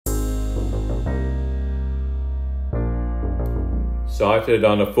Sited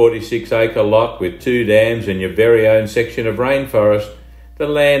on a 46-acre lot with 2 dams and your very own section of rainforest, the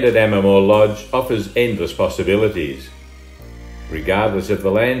land at Amamoor Lodge offers endless possibilities. Regardless of the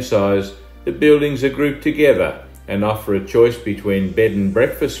land size, the buildings are grouped together and offer a choice between bed and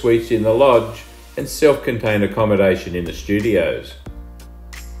breakfast suites in the lodge and self-contained accommodation in the studios.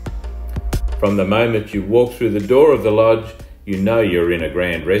 From the moment you walk through the door of the lodge, you know you're in a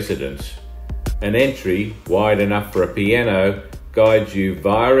grand residence. An entry, wide enough for a piano, guides you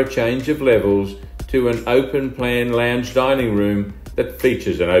via a change of levels to an open-plan lounge dining room that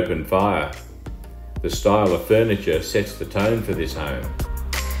features an open fire. The style of furniture sets the tone for this home.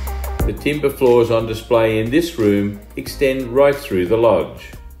 The timber floors on display in this room extend right through the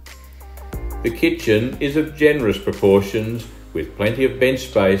lodge. The kitchen is of generous proportions with plenty of bench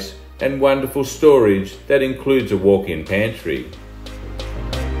space and wonderful storage that includes a walk-in pantry.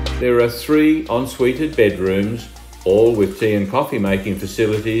 There are 3 ensuite bedrooms, all with tea and coffee making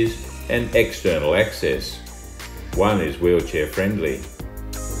facilities and external access. One is wheelchair friendly.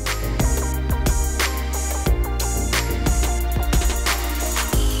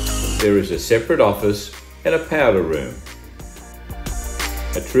 There is a separate office and a powder room.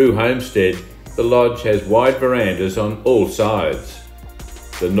 A true homestead, the lodge has wide verandas on all sides.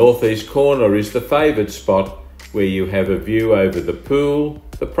 The northeast corner is the favoured spot where you have a view over the pool,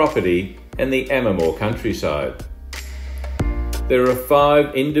 the property and the Amamoor countryside. There are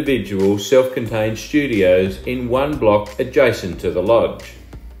 5 individual self-contained studios in one block adjacent to the lodge.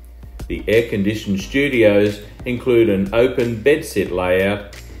 The air-conditioned studios include an open bedsit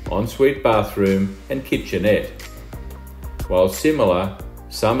layout, ensuite bathroom and kitchenette. While similar,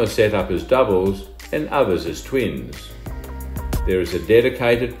 some are set up as doubles and others as twins. There is a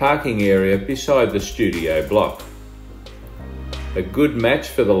dedicated parking area beside the studio block. A good match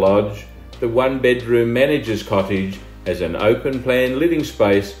for the lodge, the 1-bedroom manager's cottage has an open-plan living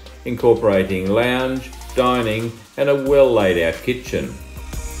space incorporating lounge, dining and a well-laid-out kitchen.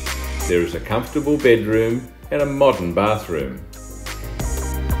 There is a comfortable bedroom and a modern bathroom.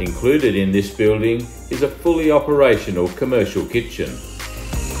 Included in this building is a fully operational commercial kitchen.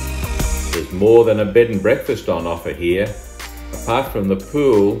 There's more than a bed and breakfast on offer here. Apart from the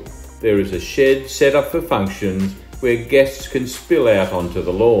pool, there is a shed set up for functions where guests can spill out onto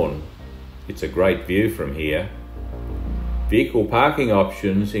the lawn. It's a great view from here. Vehicle parking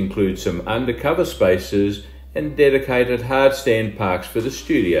options include some undercover spaces and dedicated hardstand parks for the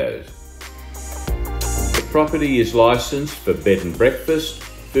studios. The property is licensed for bed and breakfast,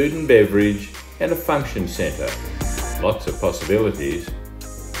 food and beverage and a function centre. Lots of possibilities.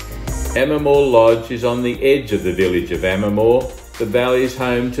 Amamoor Lodge is on the edge of the village of Amamoor, the valley's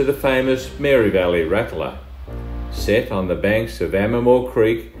home to the famous Mary Valley Rattler. Set on the banks of Amamoor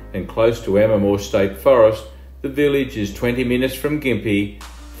Creek and close to Amamoor State Forest, the village is 20 minutes from Gympie,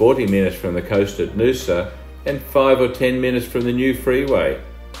 40 minutes from the coast at Noosa and 5 or 10 minutes from the new freeway,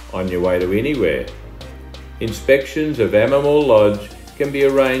 on your way to anywhere. Inspections of Amamoor Lodge can be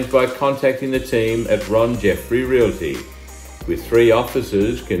arranged by contacting the team at Ron Jeffrey Realty. With 3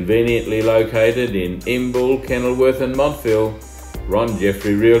 offices conveniently located in Imbil, Kenilworth and Montville, Ron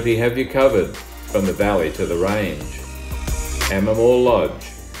Jeffrey Realty have you covered from the valley to the range. Amamoor Lodge,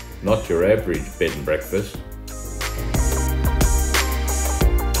 not your average bed and breakfast.